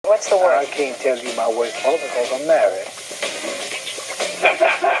What's the word? I can't tell you my work because I'm married.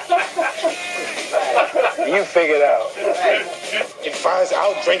 You figure it out. If I was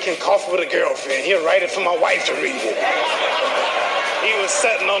out drinking coffee with a girlfriend, he'll write it for my wife to read it. He was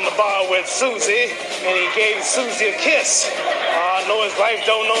sitting on the bar with Susie, and he gave Susie a kiss. I know his wife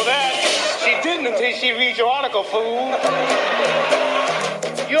don't know that. She didn't until she read your article, fool.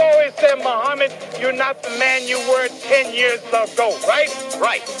 You always said, Muhammad, you're not the man you were 10 years ago, right?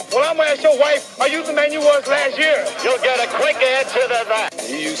 Right. Well, I'm gonna ask your wife, are you the man you was last year? You'll get a quick answer to that.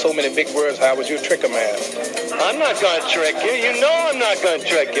 You use so many big words, how would you trick a man? I'm not gonna trick you. You know I'm not gonna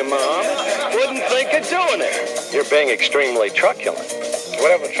trick you, Muhammad. Wouldn't think of doing it. You're being extremely truculent.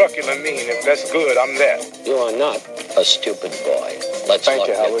 Whatever truculent mean, if that's good, I'm there. You are not a stupid boy. Let's Thank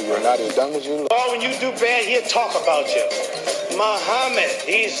you, look Howard. You're not as dumb as you look. Oh, when you do bad, he'll talk about you. Muhammad,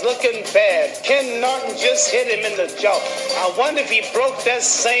 he's looking bad. Ken Norton just hit him in the jaw. I wonder if he broke that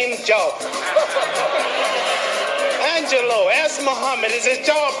same jaw. Angelo, ask Muhammad, is his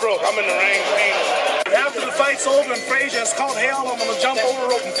jaw broke? I'm in the ring. After the fight's over and Frazier has caught hell, I'm going to jump over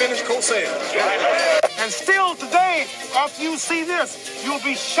rope and finish Cosell. And still today, after you see this, you'll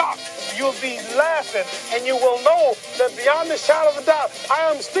be shocked. You'll be laughing, and you will know that beyond the shadow of a doubt, I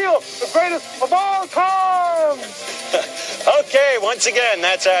am still the greatest of all time. Okay, once again,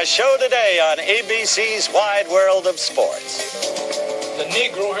 that's our show today on ABC's Wide World of Sports. The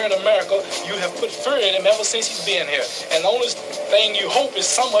Negro here in America, you have put fear in him ever since he's been here. And the only thing you hope is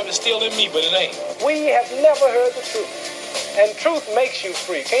some of it's still in me, but it ain't. We have never heard the truth. And truth makes you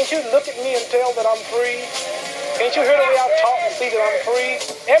free. Can't you look at me and tell that I'm free? Can't you hear the way I talk and see that I'm free?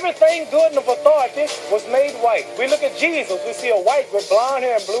 Everything good and of authority was made white. We look at Jesus, we see a white with blonde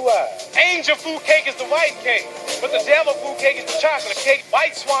hair and blue eyes. Angel food cake is the white cake, but the devil food cake is the chocolate cake.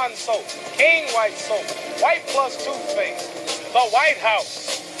 White swan soap, king white soap, white plus toothpaste, the White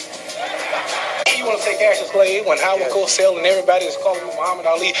House. You want to say Cassius Clay when Howard Cosell and everybody is calling you Muhammad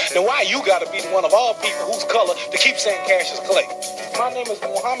Ali? Then why you got to be the one of all people whose color to keep saying Cassius Clay? My name is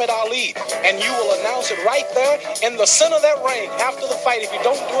Muhammad Ali, and you will announce it right there in the center of that ring after the fight if you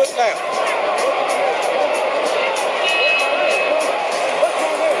don't do it now.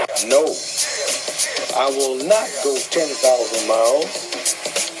 No, I will not go 10,000 miles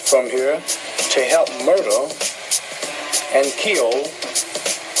from here to help murder and kill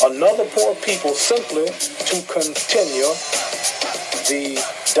another poor people simply to continue the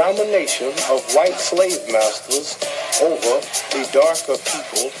domination of white slave masters over the darker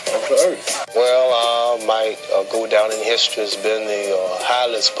people of the earth. Well, might go down in history as being the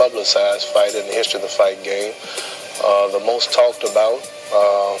highest publicized fight in the history of the fight game. The most talked about,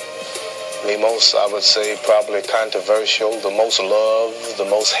 the most, I would say, probably controversial, the most loved, the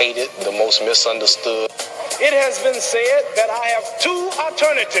most hated, the most misunderstood. It has been said that I have two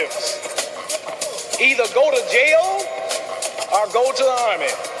alternatives. Either go to jail or go to the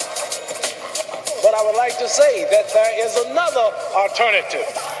army. But I would like to say that there is another alternative.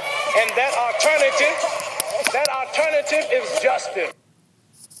 And that alternative is justice.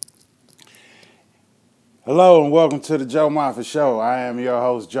 Hello and welcome to the Joe Moffitt Show. I am your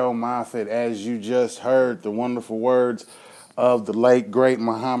host, Joe Moffitt. As you just heard the wonderful words of the late, great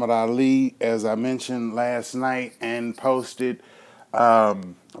Muhammad Ali, as I mentioned last night and posted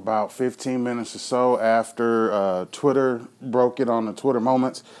about 15 minutes or so after Twitter broke it on the Twitter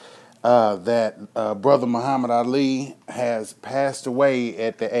Moments, that brother Muhammad Ali has passed away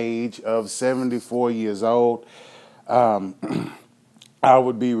at the age of 74 years old. I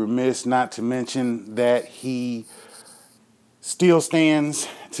would be remiss not to mention that he still stands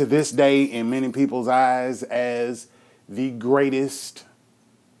to this day in many people's eyes as the greatest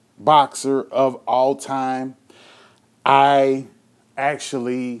boxer of all time. I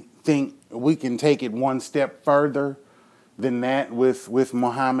actually think we can take it one step further than that with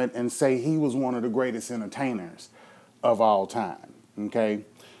Muhammad and say he was one of the greatest entertainers of all time, okay?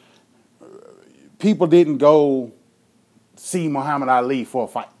 People didn't go see Muhammad Ali for a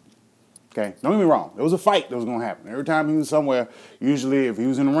fight, okay? Don't get me wrong. There was a fight that was going to happen. Every time he was somewhere, usually if he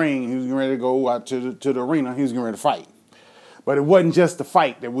was in the ring, he was getting ready to go out to the arena, he was getting ready to fight. But it wasn't just the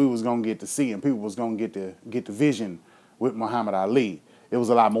fight that we was going to get to see and people was going to get the vision with Muhammad Ali. It was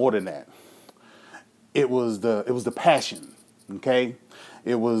a lot more than that. It was the passion, okay?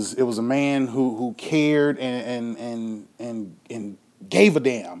 It was a man who cared and gave a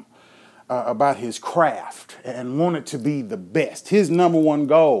damn about his craft and wanted to be the best. His number one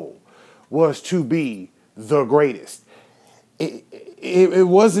goal was to be the greatest. It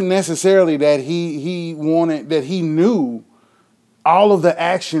wasn't necessarily that he knew all of the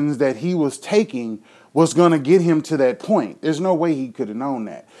actions that he was taking was going to get him to that point. There's no way he could have known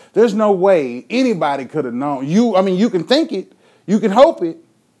that. There's no way anybody could have known. You can think it. You can hope it.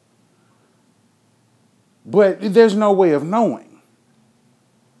 But there's no way of knowing.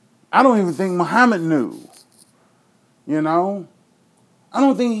 I don't even think Muhammad knew. You know? I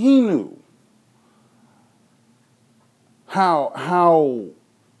don't think he knew how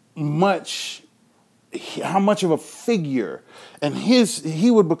much of a figure, and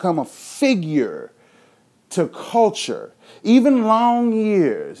he would become a figure to culture. Even long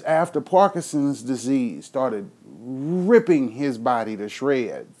years after Parkinson's disease started ripping his body to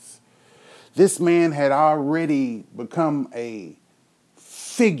shreds, this man had already become a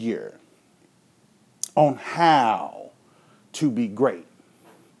figure on how to be great.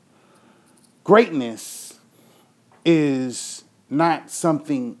 Greatness is not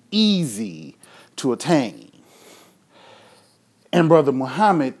something easy to attain. And Brother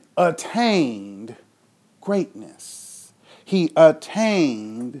Muhammad attained greatness. He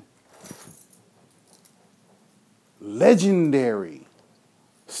attained legendary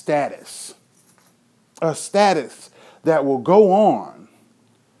status. A status that will go on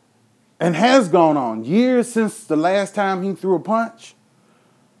and has gone on years since the last time he threw a punch,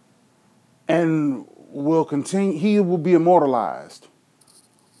 and will continue. He will be immortalized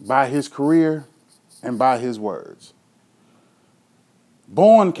by his career and by his words.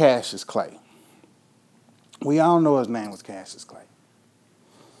 Born Cassius Clay. We all know his name was Cassius Clay.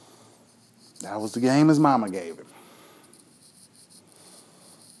 That was the game his mama gave him.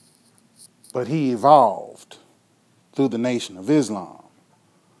 But he evolved through the Nation of Islam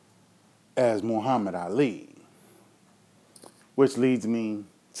as Muhammad Ali, which leads me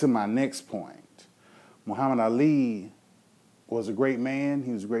to my next point. Muhammad Ali was a great man.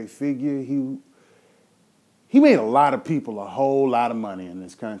 He was a great figure. He made a lot of people a whole lot of money in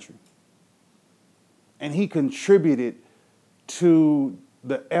this country. And he contributed to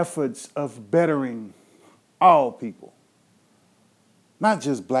the efforts of bettering all people. Not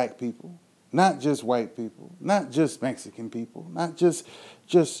just black people, not just white people, not just Mexican people, not just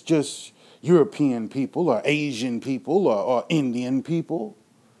European people or Asian people or Indian people,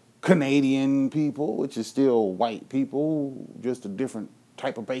 Canadian people, which is still white people, just a different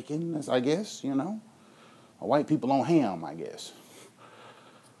type of bacon, I guess, you know. Or white people on ham, I guess.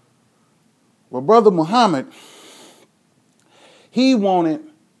 Well, Brother Muhammad, he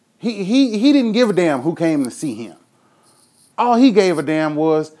didn't give a damn who came to see him. All he gave a damn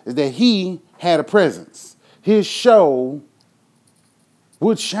is that he had a presence. His show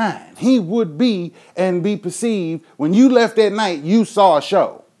would shine. He would be and be perceived. When you left that night, you saw a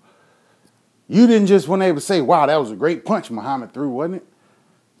show. You didn't just want able to say, wow, that was a great punch Muhammad threw, wasn't it?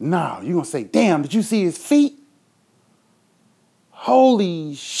 No, you're going to say, damn, did you see his feet?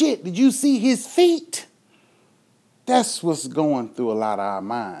 Holy shit, did you see his feet? That's what's going through a lot of our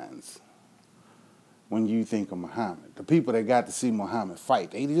minds when you think of Muhammad. The people that got to see Muhammad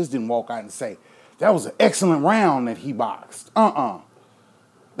fight, they just didn't walk out and say, that was an excellent round that he boxed.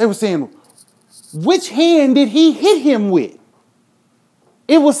 They were saying, which hand did he hit him with?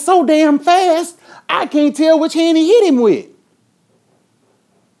 It was so damn fast, I can't tell which hand he hit him with.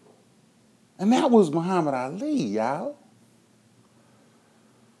 And that was Muhammad Ali, y'all.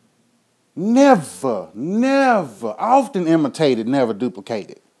 Never, often imitated, never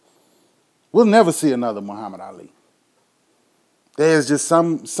duplicated. We'll never see another Muhammad Ali. There's just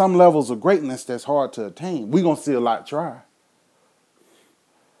some levels of greatness that's hard to attain. We're going to see a lot try.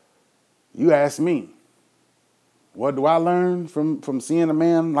 You ask me, what do I learn from seeing a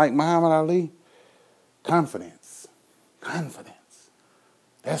man like Muhammad Ali? Confidence.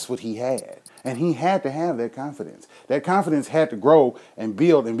 That's what he had. And he had to have that confidence. That confidence had to grow and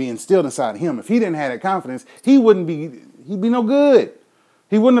build and be instilled inside of him. If he didn't have that confidence, he'd be no good.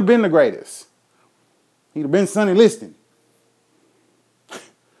 He wouldn't have been the greatest. He'd have been Sonny Liston.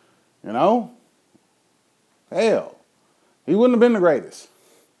 You know? Hell, he wouldn't have been the greatest.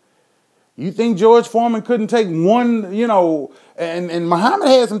 You think George Foreman couldn't take one, you know, and Muhammad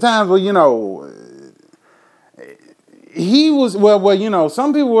had some times where, you know, he was, well, you know,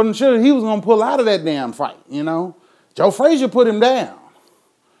 some people wasn't sure he was going to pull out of that damn fight, you know. Joe Frazier put him down.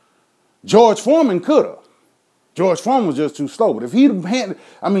 George Foreman could have. George Foreman was just too slow. But if he'd had,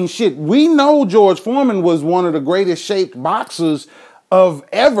 we know George Foreman was one of the greatest shaped boxers of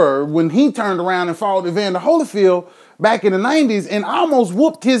ever when he turned around and fought Evander Holyfield back in the 90s and almost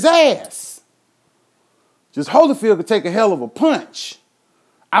whooped his ass. Just Holyfield could take a hell of a punch.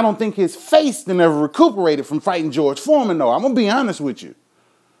 I don't think his face then ever recuperated from fighting George Foreman, though. I'm going to be honest with you.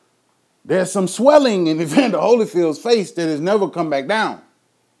 There's some swelling in Evander Holyfield's face that has never come back down.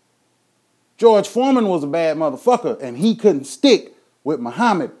 George Foreman was a bad motherfucker, and he couldn't stick with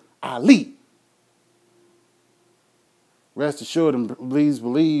Muhammad Ali. Rest assured and please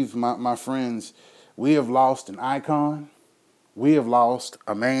believe, my friends, we have lost an icon. We have lost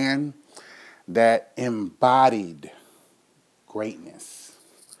a man that embodied greatness.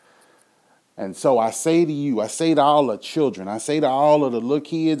 And so I say to you, I say to all the children, I say to all of the little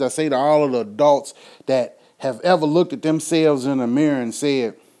kids, I say to all of the adults that have ever looked at themselves in the mirror and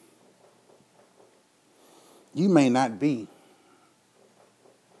said, you may not be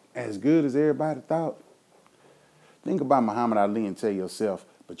as good as everybody thought. Think about Muhammad Ali and tell yourself,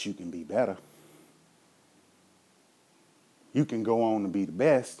 but you can be better. You can go on to be the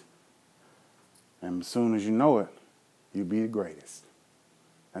best. And as soon as you know it, you'll be the greatest.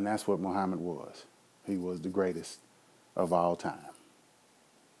 And that's what Muhammad was. He was the greatest of all time.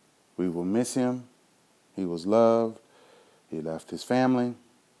 We will miss him. He was loved. He left his family.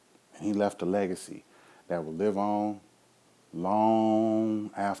 And he left a legacy that will live on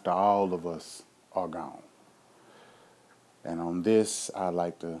long after all of us are gone. And on this, I'd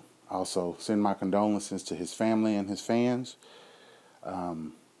like to also send my condolences to his family and his fans.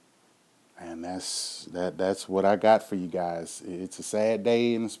 And that's what I got for you guys. It's a sad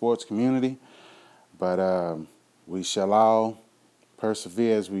day in the sports community, but we shall all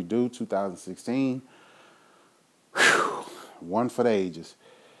persevere as we do. 2016, one for the ages.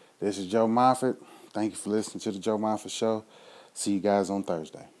 This is Joe Moffett. Thank you for listening to the Joe Moffett Show. See you guys on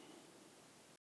Thursday.